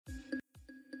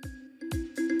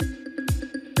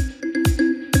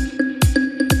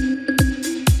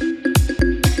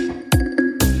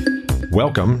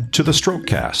Welcome to the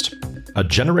Strokecast. A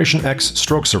Generation X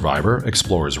stroke survivor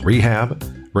explores rehab,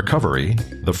 recovery,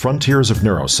 the frontiers of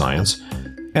neuroscience,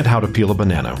 and how to peel a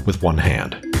banana with one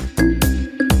hand.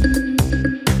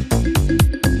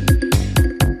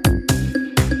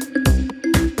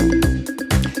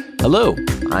 Hello,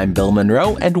 I'm Bill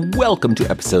Monroe, and welcome to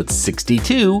episode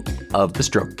 62 of the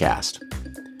Strokecast.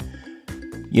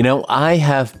 You know, I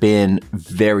have been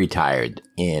very tired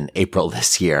in April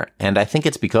this year, and I think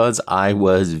it's because I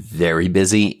was very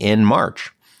busy in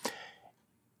March.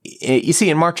 You see,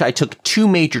 in March, I took two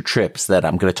major trips that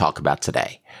I'm going to talk about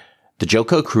today. The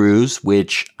JoCo Cruise,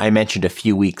 which I mentioned a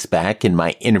few weeks back in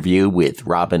my interview with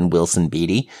Robin Wilson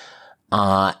Beatty,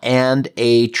 and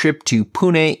a trip to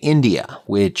Pune, India,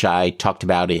 which I talked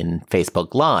about in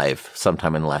Facebook Live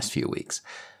sometime in the last few weeks.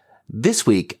 This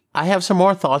week, I have some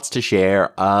more thoughts to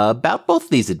share about both of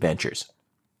these adventures.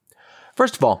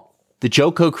 First of all, the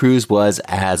JoCo Cruise was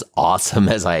as awesome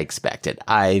as I expected.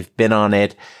 I've been on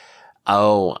it,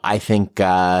 I think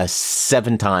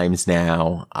 7 times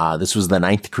now. This was the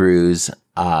 9th cruise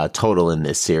total in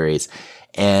this series.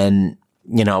 And,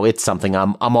 you know, it's something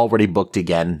I'm already booked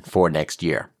again for next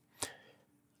year.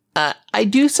 I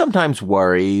do sometimes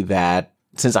worry that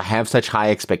since I have such high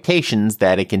expectations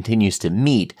that it continues to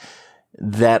meet,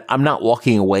 that I'm not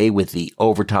walking away with the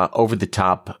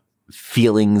over-the-top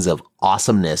feelings of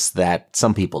awesomeness that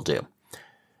some people do.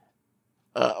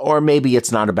 Or maybe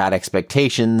it's not about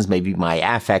expectations. Maybe my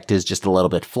affect is just a little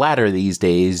bit flatter these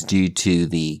days due to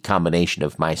the combination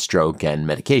of my stroke and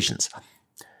medications.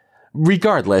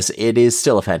 Regardless, it is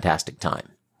still a fantastic time.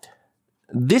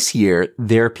 This year,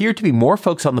 there appear to be more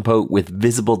folks on the boat with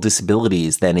visible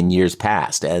disabilities than in years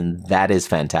past, and that is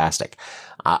fantastic.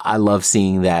 I love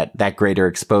seeing that greater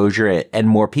exposure and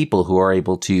more people who are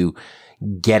able to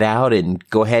get out and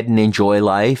go ahead and enjoy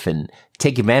life and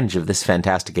take advantage of this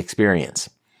fantastic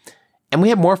experience. And we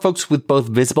have more folks with both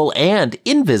visible and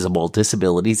invisible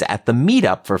disabilities at the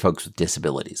meetup for folks with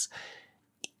disabilities.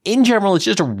 In general, it's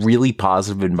just a really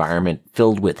positive environment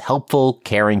filled with helpful,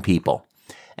 caring people.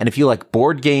 And if you like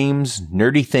board games,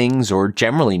 nerdy things, or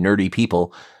generally nerdy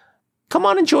people, come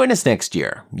on and join us next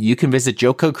year. You can visit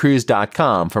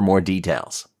JoCoCruise.com for more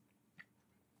details.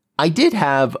 I did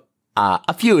have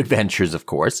a few adventures, of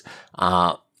course.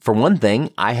 For one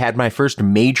thing, I had my first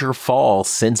major fall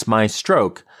since my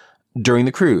stroke during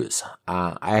the cruise.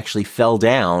 I actually fell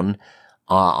down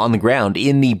on the ground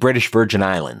in the British Virgin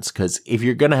Islands, because if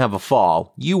you're going to have a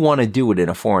fall, you want to do it in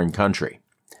a foreign country.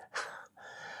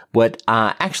 What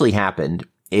actually happened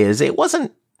is it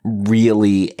wasn't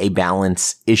really a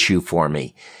balance issue for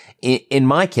me. In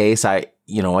my case, I'd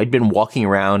been walking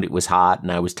around, it was hot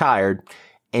and I was tired.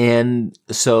 And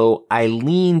so I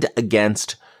leaned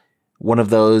against one of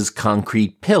those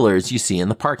concrete pillars you see in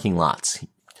the parking lots.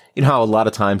 You know how a lot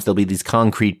of times there'll be these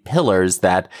concrete pillars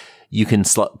that you can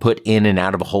put in and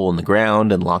out of a hole in the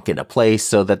ground and lock into place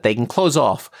so that they can close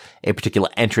off a particular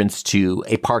entrance to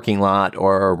a parking lot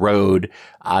or a road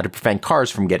to prevent cars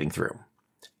from getting through.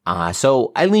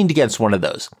 So I leaned against one of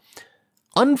those.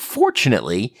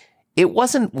 Unfortunately, it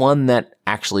wasn't one that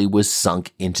actually was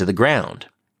sunk into the ground.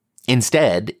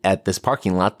 Instead, at this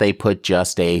parking lot, they put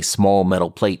just a small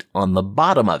metal plate on the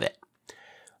bottom of it.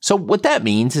 So what that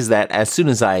means is that as soon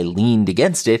as I leaned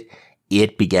against it,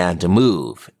 it began to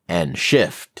move and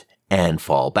shift and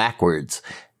fall backwards,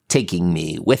 taking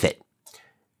me with it.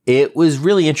 It was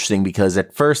really interesting because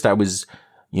at first I was,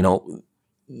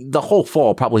 the whole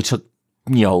fall probably took,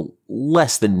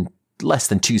 less than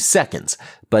 2 seconds,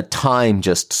 but time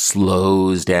just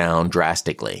slows down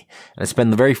drastically. And I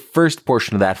spent the very first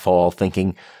portion of that fall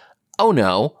thinking, oh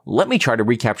no, let me try to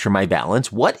recapture my balance.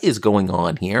 What is going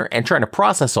on here? And trying to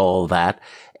process all of that.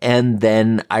 And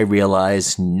then I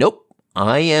realized, nope,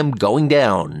 I am going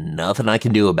down. Nothing I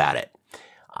can do about it.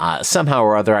 Somehow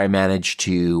or other, I managed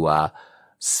to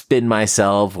spin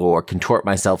myself or contort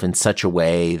myself in such a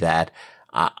way that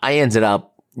I ended up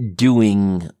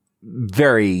doing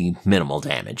very minimal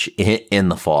damage in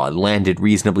the fall. I landed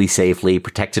reasonably safely,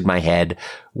 protected my head,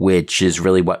 which is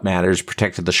really what matters,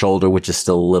 protected the shoulder, which is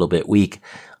still a little bit weak.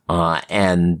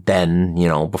 And then,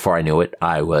 before I knew it,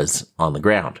 I was on the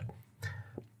ground.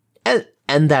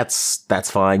 And that's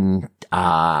fine.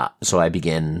 So I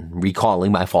begin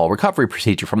recalling my fall recovery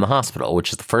procedure from the hospital,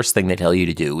 which is the first thing they tell you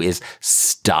to do is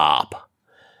stop.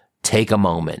 Take a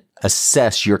moment,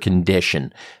 assess your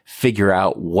condition, figure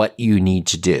out what you need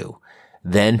to do,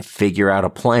 then figure out a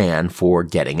plan for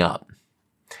getting up.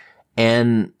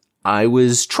 And I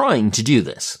was trying to do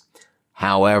this.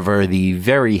 However, the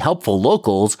very helpful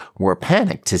locals were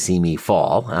panicked to see me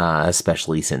fall,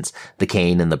 especially since the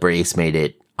cane and the brace made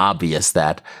it obvious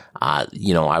that,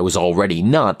 I was already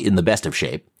not in the best of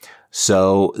shape.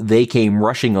 So they came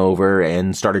rushing over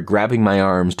and started grabbing my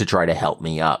arms to try to help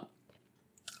me up.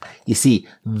 You see,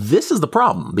 this is the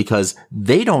problem because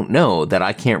they don't know that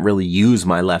I can't really use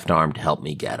my left arm to help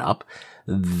me get up.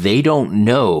 They don't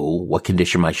know what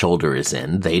condition my shoulder is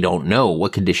in. They don't know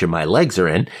what condition my legs are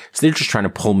in. So they're just trying to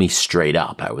pull me straight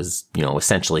up. I was,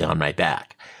 essentially on my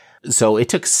back. So it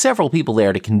took several people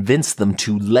there to convince them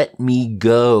to let me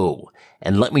go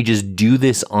and let me just do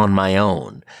this on my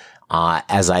own.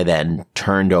 As I then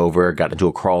turned over, got into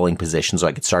a crawling position so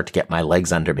I could start to get my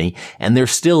legs under me. And they're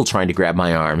still trying to grab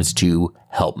my arms to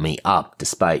help me up,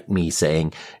 despite me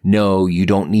saying, no, you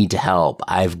don't need to help.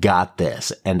 I've got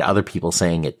this. And other people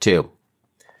saying it too.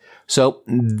 So,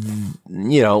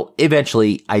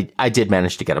 eventually I did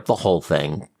manage to get up. The whole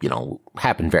thing,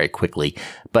 happened very quickly,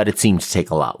 but it seemed to take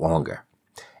a lot longer.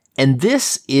 And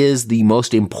this is the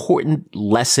most important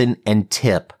lesson and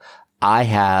tip I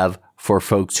have for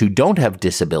folks who don't have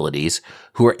disabilities,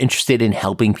 who are interested in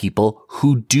helping people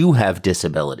who do have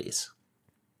disabilities.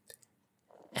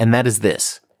 And that is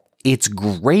this. It's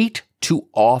great to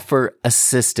offer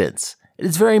assistance. It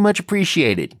is very much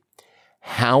appreciated.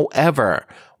 However,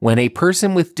 when a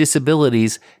person with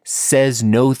disabilities says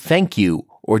no thank you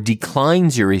or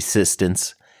declines your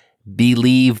assistance,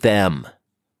 believe them.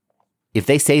 If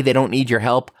they say they don't need your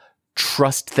help,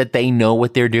 trust that they know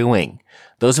what they're doing.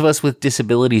 Those of us with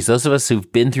disabilities, those of us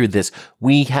who've been through this,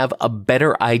 we have a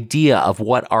better idea of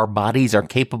what our bodies are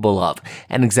capable of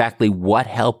and exactly what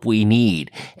help we need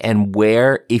and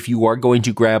where, if you are going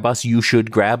to grab us, you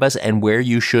should grab us and where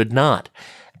you should not.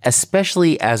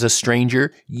 Especially as a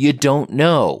stranger, you don't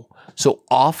know. So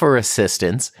offer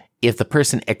assistance. If the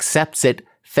person accepts it,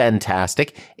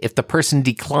 fantastic. If the person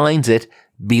declines it,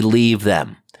 believe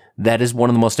them. That is one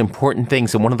of the most important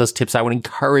things and one of those tips I would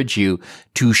encourage you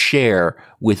to share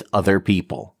with other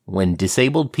people. When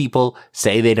disabled people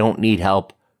say they don't need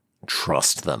help,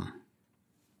 trust them.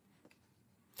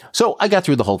 So I got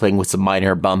through the whole thing with some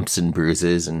minor bumps and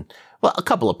bruises and, well, a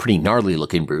couple of pretty gnarly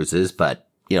looking bruises, but,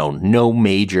 no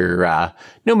major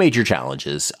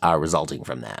challenges resulting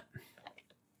from that.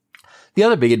 The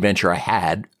other big adventure I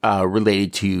had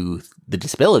related to the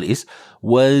disabilities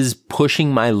was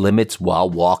pushing my limits while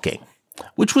walking,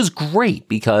 which was great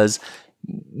because,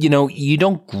 you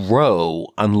don't grow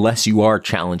unless you are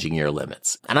challenging your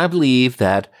limits. And I believe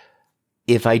that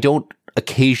if I don't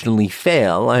occasionally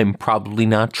fail, I'm probably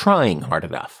not trying hard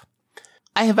enough.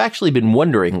 I have actually been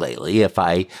wondering lately if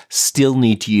I still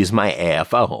need to use my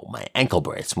AFO, my ankle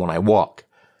brace, when I walk.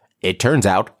 It turns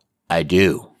out I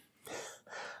do.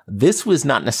 This was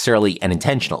not necessarily an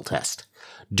intentional test.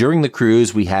 During the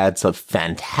cruise, we had some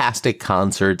fantastic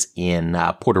concerts in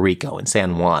Puerto Rico, in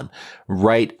San Juan,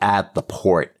 right at the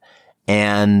port.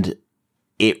 And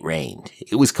it rained.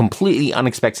 It was completely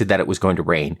unexpected that it was going to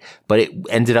rain, but it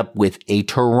ended up with a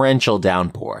torrential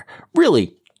downpour.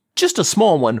 Really, just a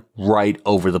small one right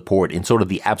over the port in sort of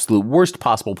the absolute worst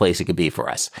possible place it could be for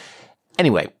us.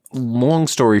 Anyway, long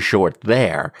story short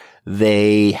there,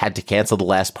 they had to cancel the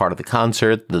last part of the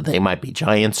concert, the They Might Be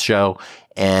Giants show,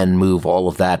 and move all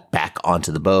of that back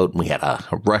onto the boat. We had a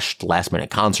rushed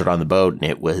last-minute concert on the boat, and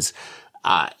it was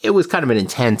kind of an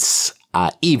intense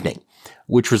evening,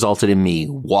 which resulted in me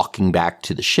walking back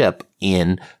to the ship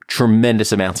in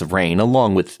tremendous amounts of rain,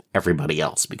 along with everybody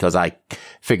else, because I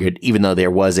figured even though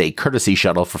there was a courtesy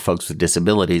shuttle for folks with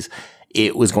disabilities,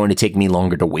 it was going to take me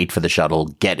longer to wait for the shuttle,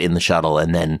 get in the shuttle,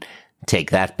 and then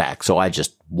take that back. So I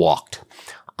just walked.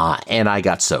 And I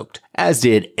got soaked, as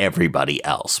did everybody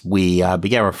else. We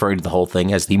began referring to the whole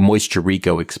thing as the Moisture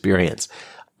Rico experience.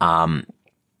 And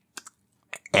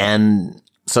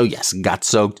so, yes, got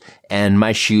soaked, and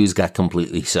my shoes got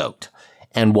completely soaked.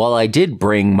 And while I did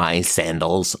bring my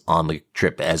sandals on the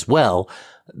trip as well,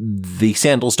 the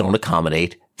sandals don't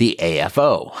accommodate the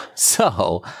AFO.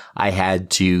 So I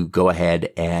had to go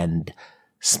ahead and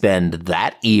spend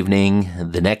that evening,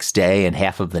 the next day, and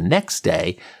half of the next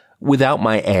day without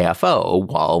my AFO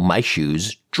while my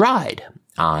shoes dried.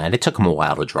 And it took them a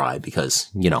while to dry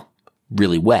because,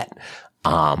 really wet.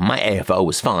 My AFO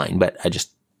was fine, but I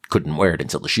just couldn't wear it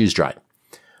until the shoes dried.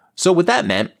 So what that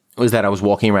meant was that I was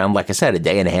walking around, like I said, a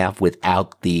day and a half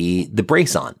without the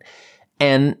brace on.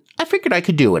 And I figured I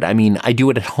could do it. I mean, I do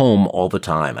it at home all the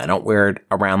time. I don't wear it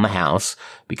around the house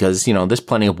because, there's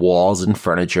plenty of walls and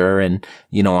furniture and,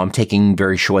 I'm taking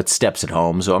very short steps at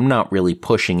home. So I'm not really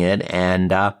pushing it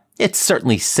and, it's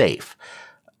certainly safe.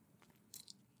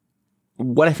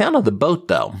 What I found on the boat,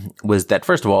 though, was that,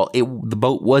 first of all, the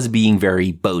boat was being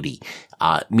very boaty,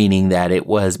 meaning that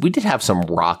we did have some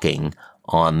rocking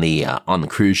on the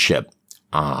cruise ship,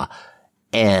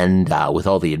 And with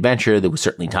all the adventure, that was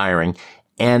certainly tiring.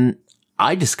 And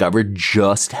I discovered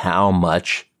just how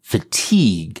much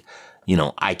fatigue,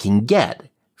 I can get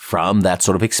from that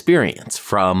sort of experience,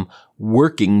 from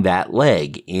working that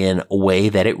leg in a way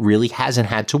that it really hasn't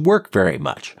had to work very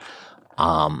much.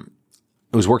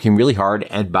 It was working really hard,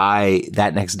 and by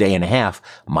that next day and a half,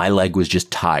 my leg was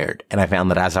just tired. And I found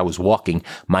that as I was walking,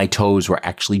 my toes were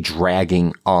actually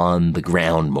dragging on the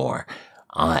ground more.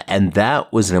 And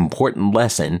that was an important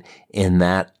lesson in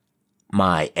that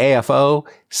my AFO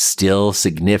still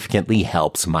significantly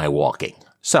helps my walking.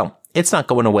 So it's not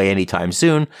going away anytime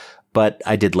soon, but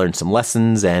I did learn some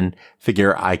lessons and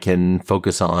figure I can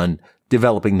focus on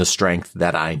developing the strength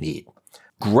that I need.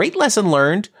 Great lesson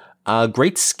learned,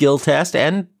 great skill test,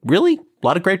 and really a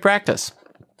lot of great practice.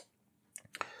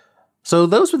 So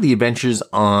those were the adventures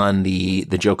on the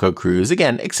JoCo Cruise.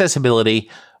 Again, accessibility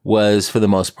was for the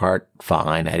most part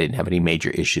fine. I didn't have any major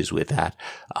issues with that.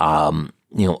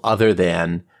 Other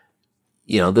than,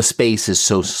 the space is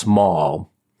so small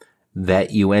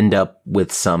that you end up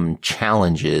with some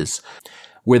challenges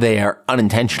where they are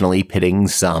unintentionally pitting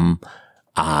some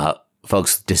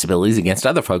folks with disabilities against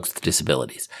other folks with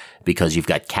disabilities, because you've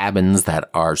got cabins that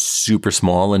are super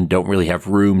small and don't really have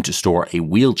room to store a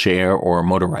wheelchair or a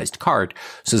motorized cart.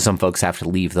 So some folks have to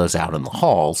leave those out in the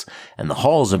halls, and the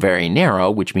halls are very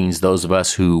narrow, which means those of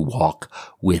us who walk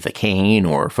with a cane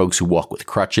or folks who walk with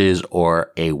crutches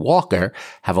or a walker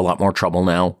have a lot more trouble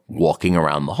now walking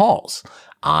around the halls.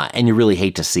 And you really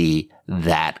hate to see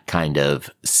that kind of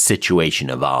situation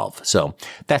evolve. So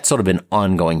that's sort of an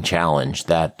ongoing challenge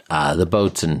that the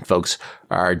boats and folks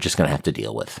are just going to have to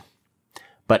deal with.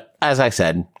 But as I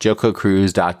said,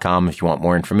 JoCoCruise.com if you want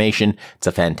more information. It's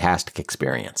a fantastic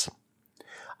experience.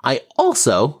 I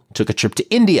also took a trip to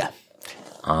India,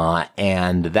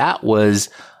 and that was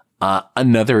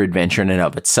another adventure in and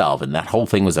of itself. And that whole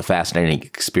thing was a fascinating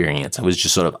experience. I was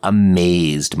just sort of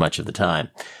amazed much of the time.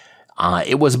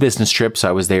 It was a business trip, so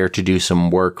I was there to do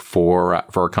some work for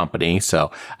a company.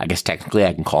 So I guess technically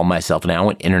I can call myself now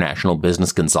an international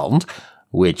business consultant,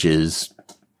 which is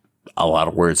a lot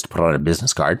of words to put on a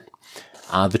business card.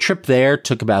 The trip there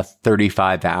took about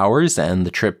 35 hours, and the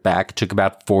trip back took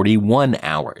about 41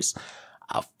 hours.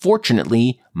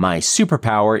 Fortunately, my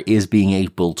superpower is being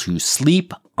able to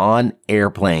sleep on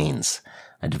airplanes.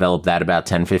 I developed that about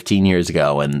 10, 15 years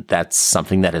ago, and that's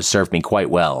something that has served me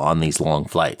quite well on these long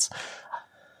flights.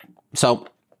 So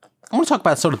I want to talk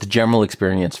about sort of the general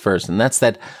experience first, and that's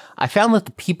that I found that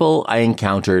the people I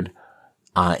encountered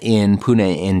in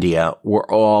Pune, India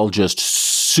were all just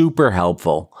super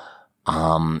helpful.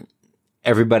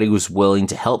 Everybody was willing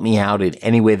to help me out in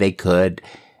any way they could,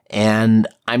 and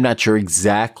I'm not sure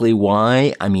exactly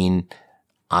why. I mean,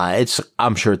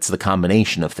 I'm sure it's the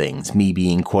combination of things, me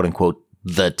being quote unquote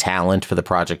the talent for the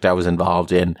project I was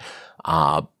involved in,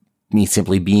 me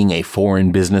simply being a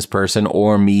foreign business person,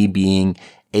 or me being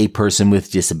a person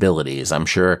with disabilities. I'm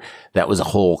sure that was a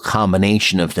whole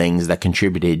combination of things that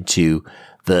contributed to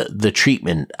the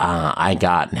treatment I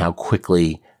got and how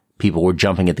quickly people were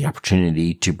jumping at the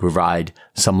opportunity to provide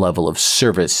some level of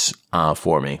service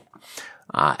for me.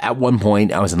 At one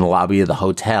point, I was in the lobby of the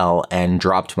hotel and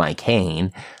dropped my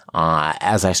cane.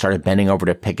 As I started bending over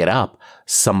to pick it up,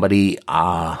 somebody,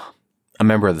 a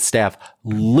member of the staff,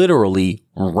 literally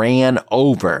ran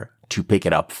over to pick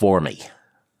it up for me.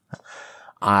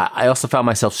 I also found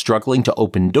myself struggling to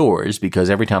open doors because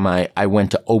every time I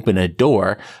went to open a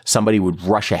door, somebody would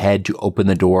rush ahead to open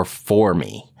the door for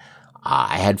me.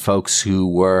 I had folks who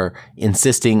were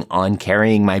insisting on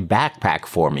carrying my backpack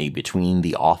for me between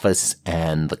the office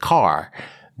and the car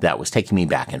that was taking me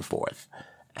back and forth.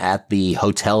 At the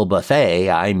hotel buffet,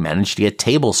 I managed to get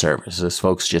table service as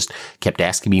folks just kept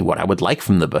asking me what I would like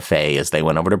from the buffet as they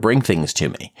went over to bring things to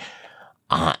me.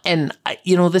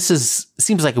 This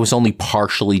seems like it was only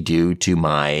partially due to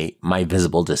my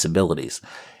visible disabilities.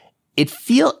 It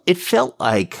felt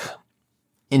like,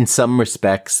 in some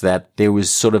respects, that there was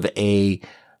sort of a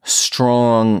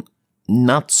strong,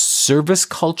 not service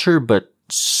culture, but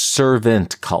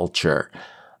servant culture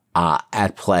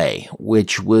at play,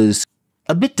 which was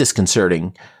a bit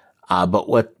disconcerting. But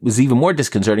what was even more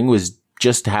disconcerting was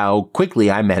just how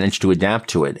quickly I managed to adapt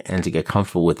to it and to get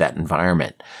comfortable with that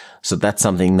environment. So that's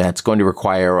something that's going to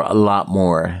require a lot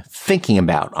more thinking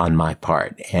about on my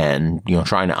part and,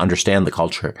 trying to understand the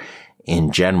culture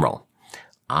in general.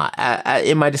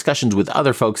 In my discussions with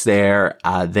other folks there,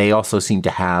 they also seem to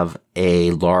have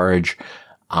a large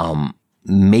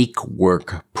make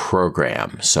work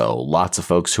program. So lots of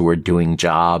folks who are doing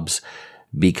jobs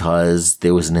because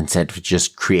there was an incentive to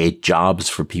just create jobs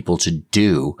for people to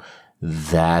do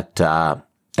that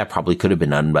probably could have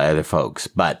been done by other folks.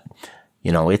 But,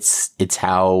 it's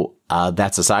how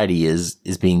that society is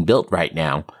being built right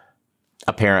now,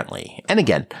 apparently. And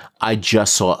again, I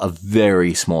just saw a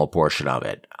very small portion of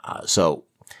it. So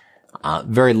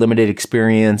very limited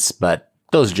experience, but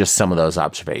those are just some of those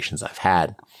observations I've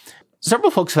had.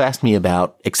 Several folks have asked me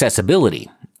about accessibility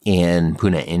in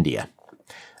Pune, India.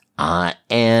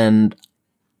 And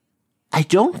I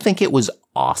don't think it was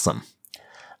awesome.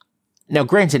 Now,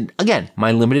 granted, again,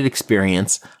 my limited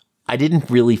experience, I didn't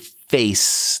really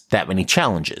face that many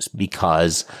challenges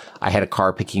because I had a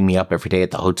car picking me up every day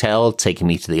at the hotel, taking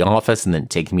me to the office, and then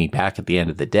taking me back at the end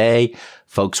of the day.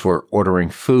 Folks were ordering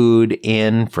food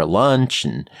in for lunch,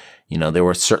 and, there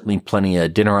were certainly plenty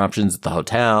of dinner options at the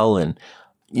hotel. And,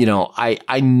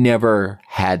 I never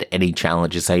had any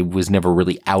challenges. I was never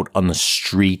really out on the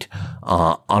street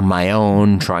on my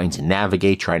own, trying to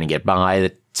navigate, trying to get by.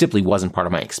 That simply wasn't part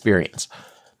of my experience.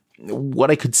 What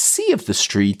I could see of the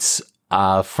streets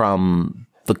from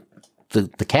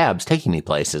the cabs taking me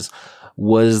places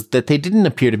was that they didn't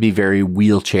appear to be very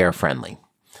wheelchair friendly.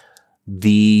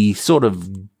 The sort of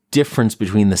difference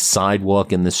between the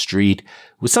sidewalk and the street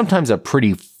was sometimes a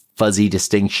pretty fuzzy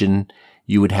distinction.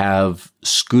 You would have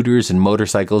scooters and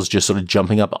motorcycles just sort of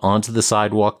jumping up onto the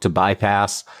sidewalk to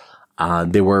bypass.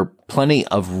 There were plenty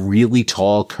of really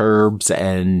tall curbs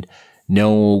and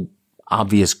no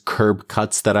obvious curb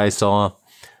cuts that I saw.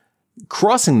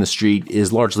 Crossing the street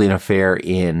is largely an affair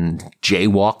in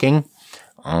jaywalking,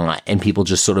 and people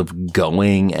just sort of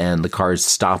going and the cars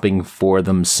stopping for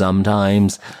them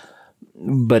sometimes.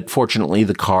 But fortunately,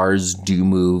 the cars do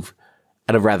move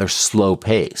at a rather slow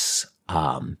pace.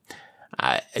 Crossing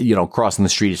the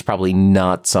street is probably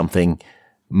not something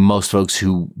most folks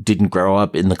who didn't grow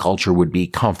up in the culture would be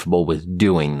comfortable with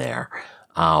doing there.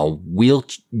 Trying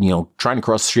to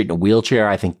cross the street in a wheelchair,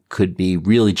 I think could be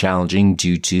really challenging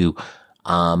due to,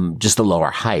 just the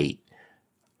lower height.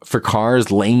 For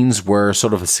cars, lanes were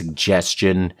sort of a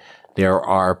suggestion. There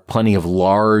are plenty of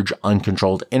large,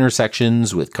 uncontrolled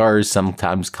intersections with cars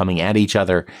sometimes coming at each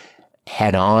other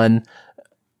head on.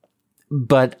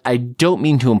 But I don't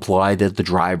mean to imply that the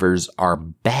drivers are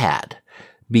bad,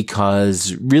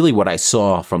 because really what I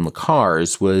saw from the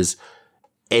cars was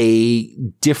a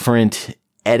different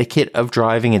etiquette of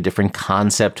driving, a different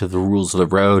concept of the rules of the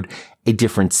road, a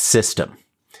different system.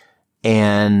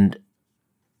 And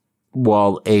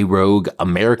while a rogue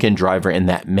American driver in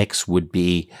that mix would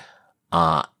be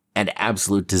an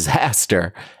absolute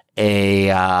disaster,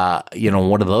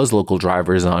 one of those local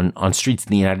drivers on streets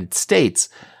in the United States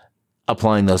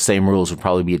applying those same rules would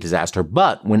probably be a disaster.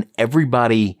 But when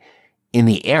everybody in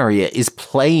the area is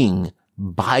playing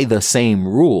by the same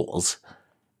rules,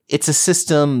 it's a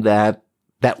system that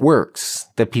works,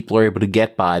 that people are able to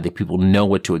get by, that people know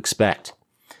what to expect.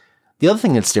 The other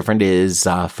thing that's different is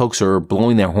folks are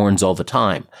blowing their horns all the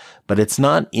time, but it's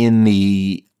not in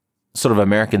the sort of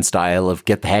American style of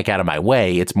get the heck out of my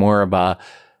way. It's more of a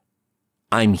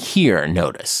I'm here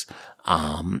notice.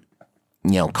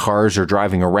 Cars are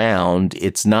driving around.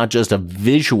 It's not just a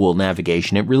visual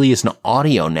navigation. It really is an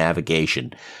audio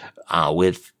navigation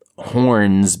with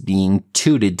horns being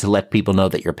tooted to let people know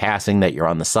that you're passing, that you're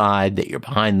on the side, that you're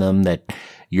behind them, that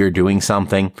you're doing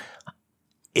something.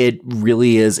 It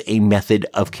really is a method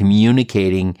of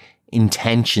communicating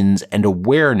intentions and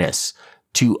awareness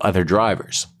to other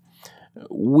drivers,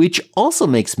 which also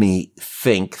makes me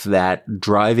think that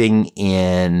driving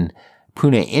in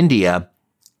Pune, India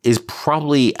is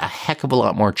probably a heck of a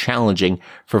lot more challenging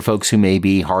for folks who may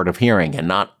be hard of hearing and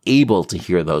not able to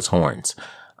hear those horns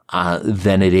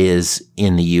than it is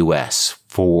in the US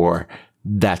for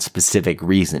that specific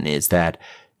reason, is that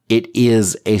it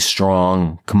is a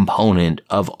strong component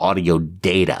of audio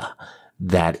data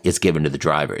that is given to the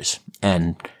drivers,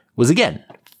 and was, again,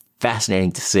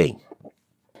 fascinating to see.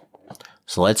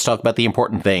 So let's talk about the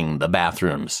important thing, the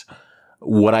bathrooms.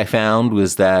 What I found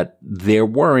was that there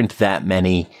weren't that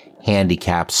many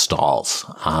handicapped stalls.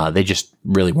 They just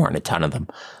really weren't a ton of them.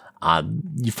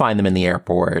 You find them in the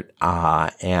airport,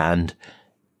 and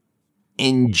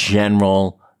in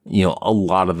general, a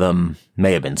lot of them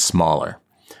may have been smaller.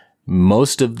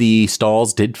 Most of the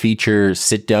stalls did feature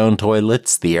sit-down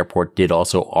toilets. The airport did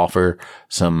also offer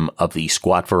some of the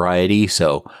squat variety,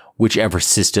 so whichever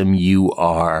system you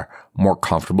are more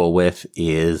comfortable with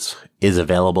is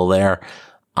available there.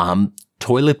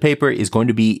 Toilet paper is going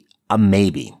to be a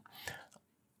maybe.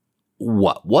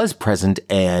 What was present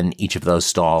in each of those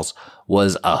stalls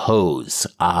was a hose,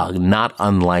 not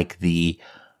unlike the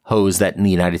hose that in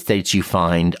the United States you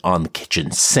find on the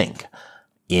kitchen sink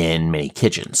in many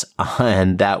kitchens.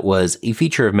 And that was a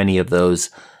feature of many of those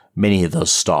many of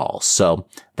those stalls. So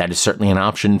that is certainly an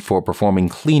option for performing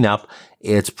cleanup.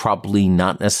 It's probably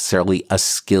not necessarily a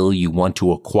skill you want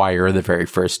to acquire the very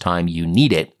first time you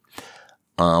need it.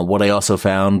 What I also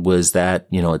found was that,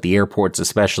 at the airports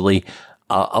especially,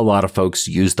 a lot of folks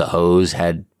used the hose,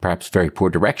 had perhaps very poor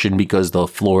direction because the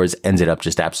floors ended up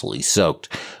just absolutely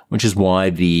soaked, which is why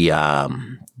the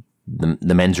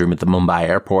men's room at the Mumbai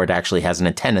airport actually has an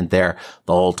attendant there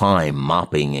the whole time,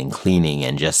 mopping and cleaning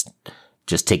and just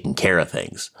taking care of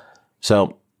things.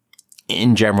 So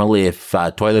in general, if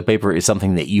toilet paper is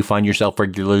something that you find yourself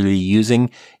regularly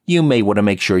using, you may want to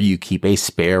make sure you keep a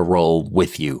spare roll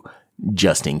with you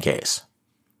just in case.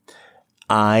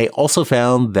 I also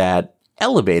found that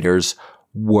elevators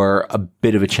were a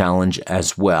bit of a challenge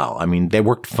as well. I mean, they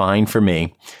worked fine for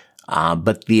me,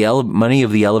 but many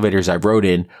of the elevators I rode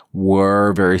in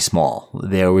were very small.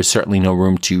 There was certainly no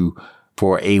room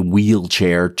for a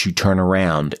wheelchair to turn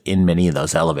around in many of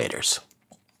those elevators.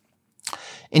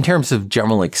 In terms of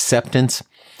general acceptance,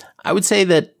 I would say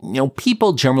that,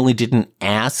 people generally didn't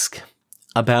ask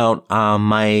about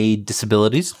my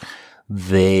disabilities.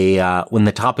 They, when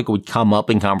the topic would come up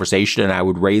in conversation and I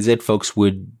would raise it, folks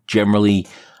would generally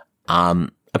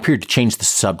appear to change the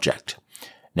subject.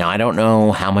 Now, I don't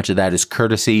know how much of that is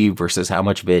courtesy versus how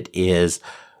much of it is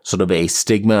sort of a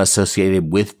stigma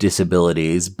associated with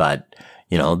disabilities, but,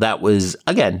 that was,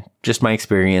 again, just my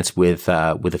experience with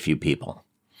a few people.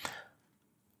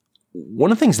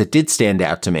 One of the things that did stand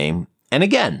out to me, and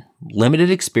again, limited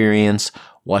experience,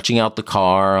 watching out the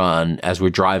car as we're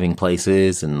driving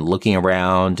places and looking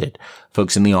around at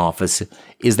folks in the office,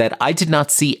 is that I did not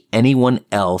see anyone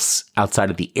else outside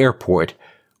of the airport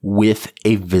with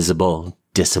a visible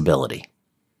disability.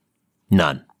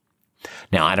 None.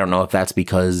 Now, I don't know if that's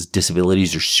because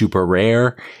disabilities are super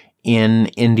rare in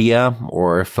India,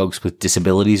 or if folks with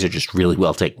disabilities are just really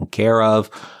well taken care of,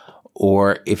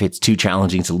 or if it's too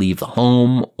challenging to leave the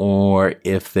home, or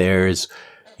if there's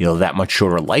that much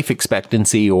shorter life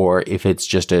expectancy, or if it's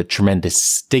just a tremendous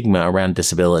stigma around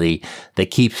disability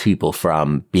that keeps people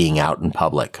from being out in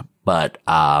public. But,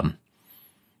 I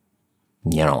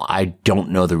don't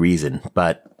know the reason,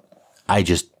 but I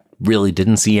just really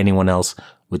didn't see anyone else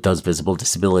with those visible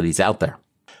disabilities out there.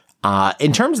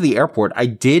 In terms of the airport, I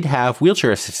did have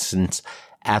wheelchair assistance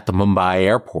at the Mumbai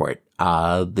airport.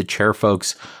 The chair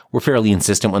folks were fairly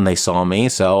insistent when they saw me,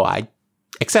 so I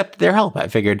accepted their help. I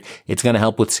figured it's going to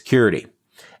help with security.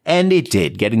 And it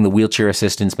did. Getting the wheelchair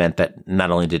assistance meant that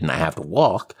not only didn't I have to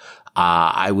walk,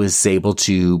 I was able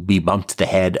to be bumped to the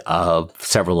head of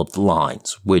several of the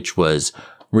lines, which was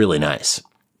really nice.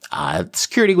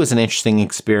 Security was an interesting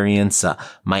experience.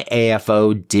 My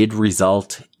AFO did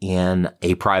result in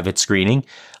a private screening,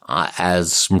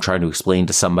 as I'm trying to explain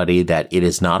to somebody that it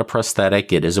is not a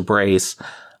prosthetic, it is a brace.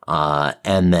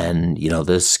 And then,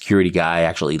 the security guy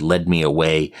actually led me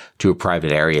away to a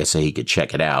private area so he could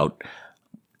check it out,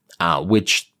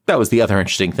 which that was the other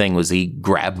interesting thing, was he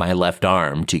grabbed my left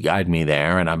arm to guide me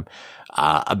there. And I'm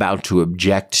about to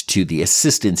object to the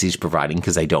assistance he's providing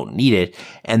because I don't need it.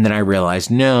 And then I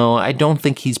realized, no, I don't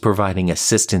think he's providing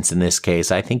assistance in this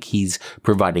case. I think he's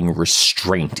providing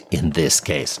restraint in this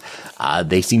case.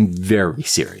 They seem very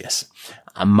serious.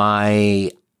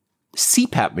 My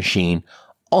CPAP machine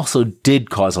also did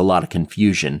cause a lot of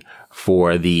confusion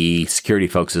for the security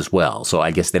folks as well. So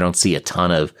I guess they don't see a ton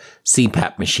of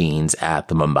CPAP machines at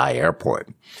the Mumbai airport.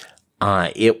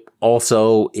 It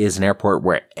also is an airport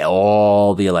where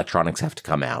all the electronics have to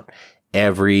come out.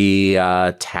 Every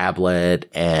tablet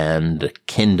and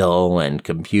Kindle and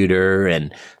computer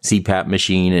and CPAP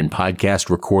machine and podcast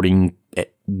recording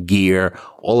gear,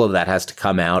 all of that has to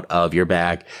come out of your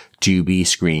bag to be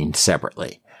screened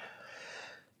separately.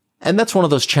 And that's one of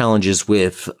those challenges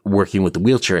with working with the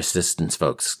wheelchair assistance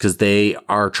folks, because they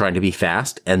are trying to be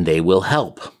fast and they will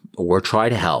help or try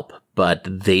to help, but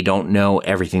they don't know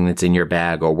everything that's in your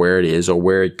bag or where it is or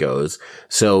where it goes.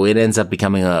 So it ends up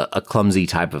becoming a clumsy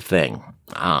type of thing.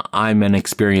 I'm an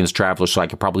experienced traveler, so I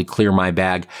could probably clear my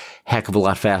bag heck of a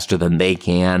lot faster than they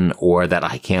can or that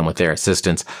I can with their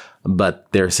assistance,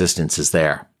 but their assistance is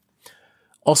there.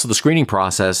 Also, the screening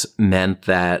process meant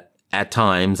that at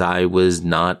times, I was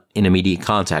not in immediate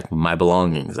contact with my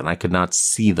belongings, and I could not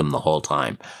see them the whole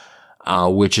time,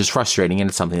 which is frustrating, and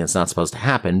it's something that's not supposed to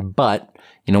happen. But,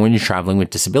 when you're traveling with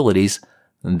disabilities,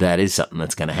 that is something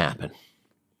that's going to happen.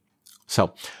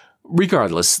 So,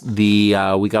 regardless, we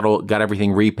got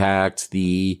everything repacked.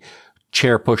 The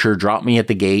chair pusher dropped me at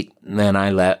the gate, and then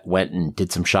I went and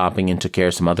did some shopping and took care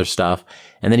of some other stuff.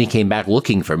 And then he came back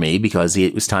looking for me because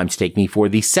it was time to take me for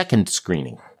the second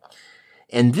screening.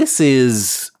 And this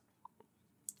is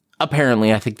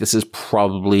apparently, I think this is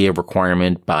probably a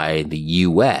requirement by the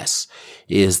US,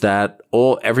 is that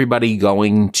everybody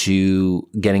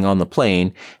getting on the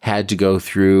plane had to go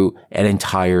through an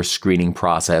entire screening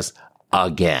process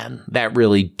again. That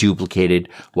really duplicated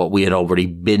what we had already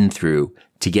been through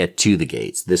to get to the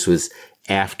gates. This was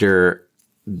at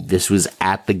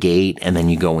the gate, and then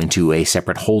you go into a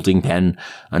separate holding pen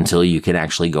until you can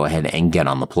actually go ahead and get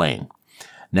on the plane.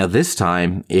 Now, this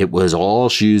time, it was all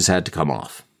shoes had to come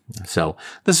off. So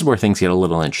this is where things get a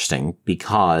little interesting,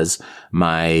 because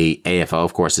my AFO,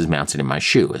 of course, is mounted in my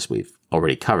shoe, as we've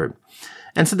already covered.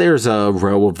 And so there's a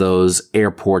row of those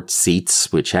airport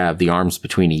seats, which have the arms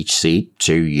between each seat,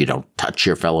 so you don't touch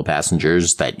your fellow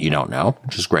passengers that you don't know,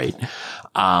 which is great.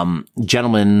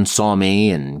 Gentleman saw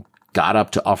me and got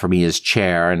up to offer me his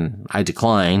chair, and I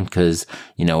declined because,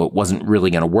 it wasn't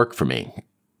really going to work for me.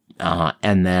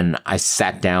 And then I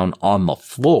sat down on the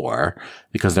floor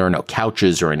because there are no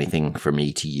couches or anything for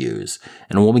me to use.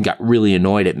 And a woman got really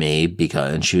annoyed at me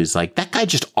and she was like, "That guy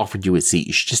just offered you a seat.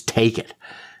 You should just take it."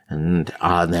 And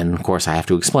then, of course, I have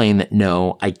to explain that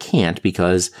no, I can't,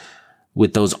 because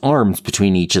with those arms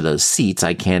between each of those seats,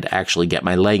 I can't actually get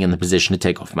my leg in the position to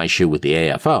take off my shoe with the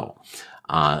AFO.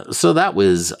 So that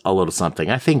was a little something.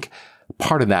 I think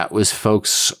part of that was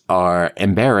folks are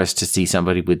embarrassed to see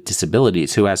somebody with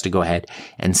disabilities who has to go ahead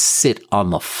and sit on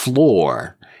the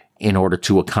floor in order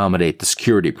to accommodate the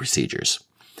security procedures,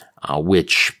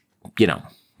 which,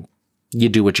 you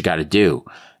do what you got to do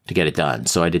to get it done.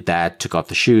 So I did that, took off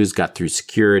the shoes, got through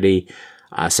security,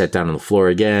 sat down on the floor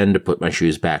again to put my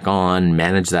shoes back on,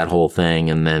 managed that whole thing,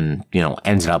 and then,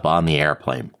 ended up on the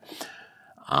airplane.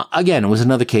 Again, it was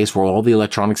another case where all the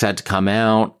electronics had to come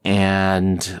out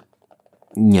and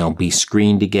be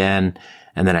screened again,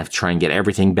 and then I have to try and get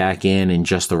everything back in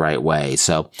just the right way.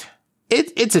 So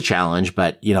it's a challenge,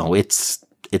 but it's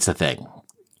a thing.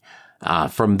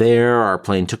 From there, our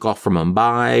plane took off from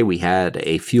Mumbai. We had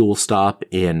a fuel stop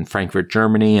in Frankfurt,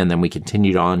 Germany, and then we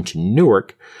continued on to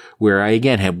Newark, where I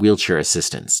again had wheelchair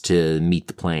assistance to meet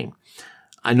the plane.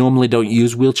 I normally don't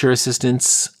use wheelchair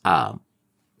assistance,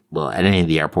 at any of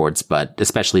the airports, but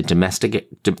especially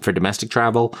for domestic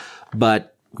travel.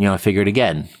 But I figured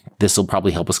again, this will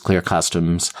probably help us clear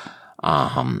customs,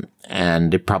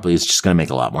 and it probably is just going to make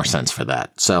a lot more sense for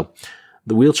that. So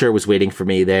the wheelchair was waiting for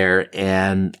me there,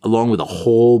 and along with a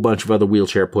whole bunch of other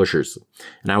wheelchair pushers.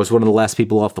 And I was one of the last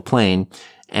people off the plane,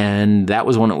 and that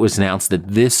was when it was announced that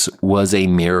this was a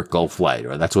miracle flight,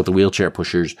 or that's what the wheelchair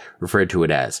pushers referred to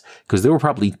it as, because there were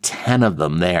probably 10 of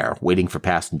them there waiting for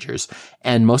passengers,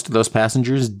 and most of those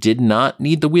passengers did not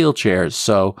need the wheelchairs,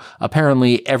 so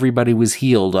apparently everybody was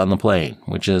healed on the plane,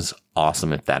 which is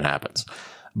awesome if that happens.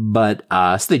 But,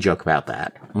 so they joke about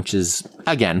that, which is,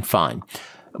 again, fine.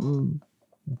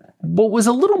 What was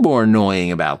a little more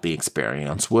annoying about the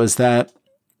experience was that,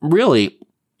 really,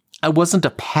 I wasn't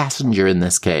a passenger in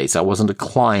this case. I wasn't a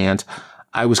client.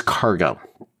 I was cargo.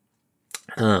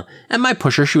 And my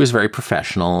pusher, she was very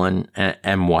professional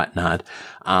and whatnot.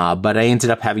 But I ended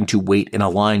up having to wait in a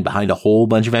line behind a whole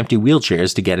bunch of empty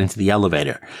wheelchairs to get into the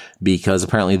elevator, because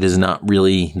apparently there's not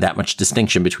really that much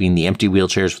distinction between the empty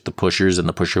wheelchairs with the pushers and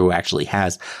the pusher who actually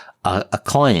has a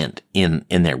client in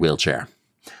their wheelchair.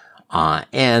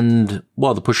 And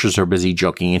while the pushers are busy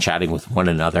joking and chatting with one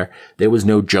another, there was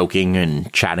no joking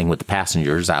and chatting with the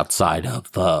passengers outside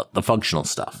of the functional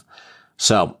stuff.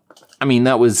 So,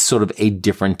 that was sort of a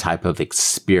different type of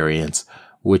experience,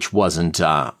 which wasn't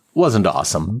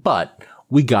awesome, but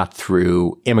we got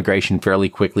through immigration fairly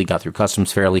quickly, got through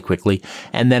customs fairly quickly.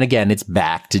 And then again, it's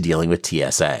back to dealing with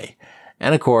TSA.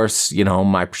 And of course,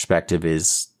 my perspective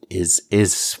is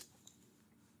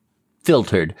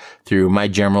filtered through my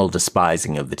general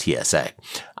despising of the TSA.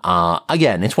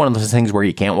 Again, it's one of those things where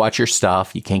you can't watch your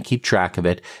stuff. You can't keep track of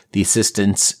it. The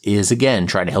assistance is, again,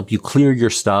 trying to help you clear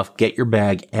your stuff, get your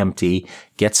bag empty,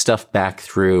 get stuff back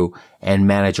through, and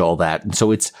manage all that. And so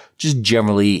it's just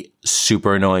generally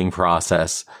super annoying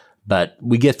process. But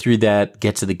we get through that,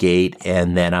 get to the gate,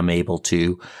 and then I'm able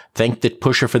to thank the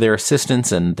pusher for their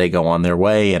assistance, and they go on their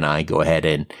way, and I go ahead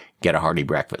and get a hearty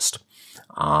breakfast.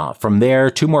 From there,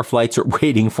 2 more flights are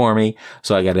waiting for me.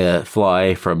 So I got to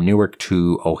fly from Newark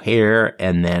to O'Hare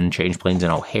and then change planes in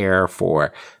O'Hare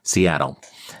for Seattle.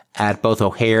 At both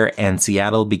O'Hare and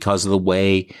Seattle, because of the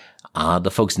way the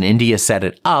folks in India set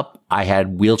it up, I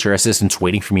had wheelchair assistants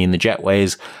waiting for me in the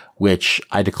jetways, which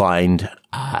I declined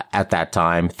at that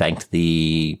time, thanked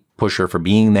the pusher for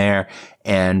being there,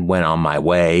 and went on my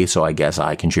way. So I guess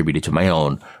I contributed to my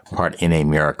own part in a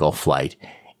miracle flight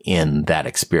in that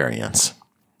experience.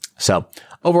 So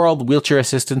overall, the wheelchair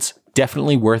assistance,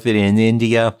 definitely worth it in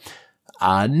India.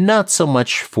 Not so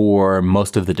much for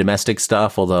most of the domestic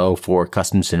stuff, although for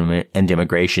customs and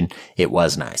immigration, it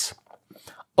was nice.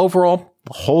 Overall,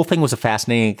 the whole thing was a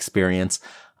fascinating experience.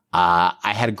 I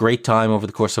had a great time over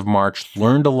the course of March,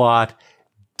 learned a lot,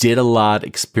 did a lot,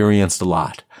 experienced a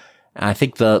lot. And I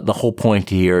think the whole point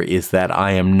here is that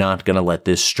I am not going to let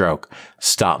this stroke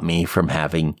stop me from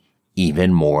having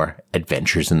even more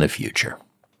adventures in the future.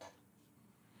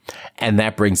 And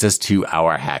that brings us to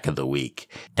our hack of the week.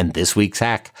 And this week's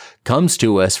hack comes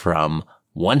to us from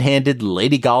one-handed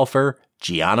lady golfer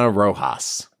Gianna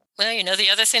Rojas. Well, the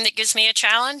other thing that gives me a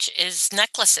challenge is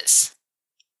necklaces.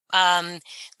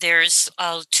 There's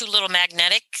 2 little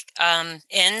magnetic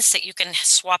ends that you can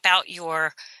swap out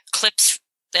your clips,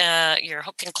 your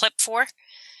hook and clip for,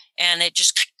 and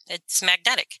it's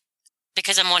magnetic.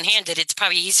 Because I'm one-handed, it's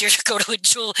probably easier to go to a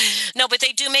jewel. No, but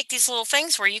they do make these little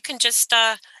things where you can just,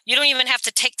 you don't even have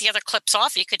to take the other clips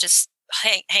off. You could just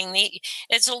hang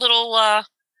it's a little, on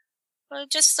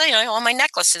my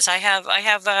necklaces. I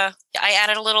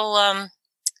added a little,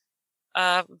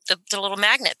 the little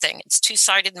magnet thing. It's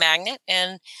 2-sided magnet.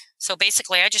 And so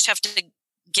basically I just have to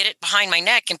get it behind my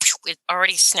neck and it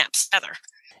already snaps together.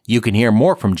 You can hear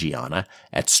more from Gianna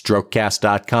at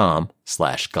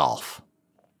strokecast.com/golf.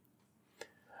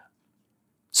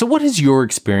 So what has your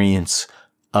experience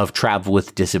of travel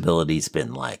with disabilities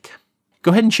been like?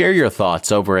 Go ahead and share your thoughts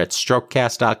over at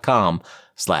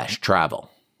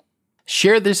strokecast.com/travel.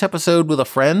 Share this episode with a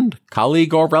friend,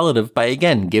 colleague, or relative by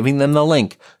again giving them the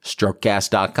link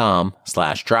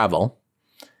strokecast.com/travel.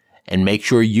 And make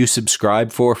sure you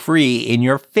subscribe for free in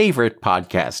your favorite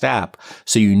podcast app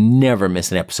so you never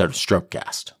miss an episode of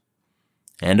Strokecast.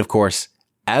 And of course,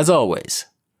 as always,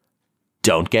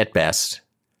 don't get best.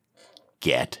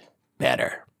 Get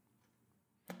better.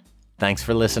 Thanks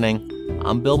for listening.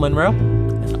 I'm Bill Monroe,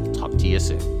 and I'll talk to you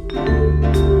soon.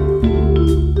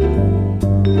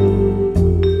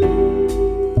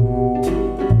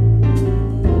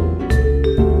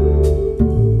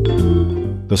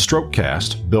 The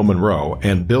Strokecast, Bill Monroe,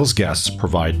 and Bill's guests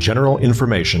provide general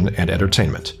information and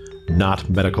entertainment, not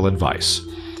medical advice.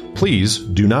 Please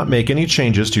do not make any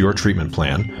changes to your treatment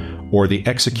plan or the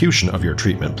execution of your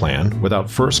treatment plan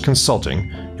without first consulting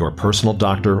your personal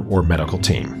doctor or medical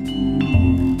team.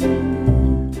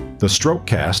 The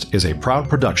Strokecast is a proud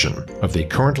production of the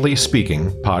Currently Speaking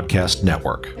Podcast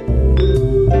Network.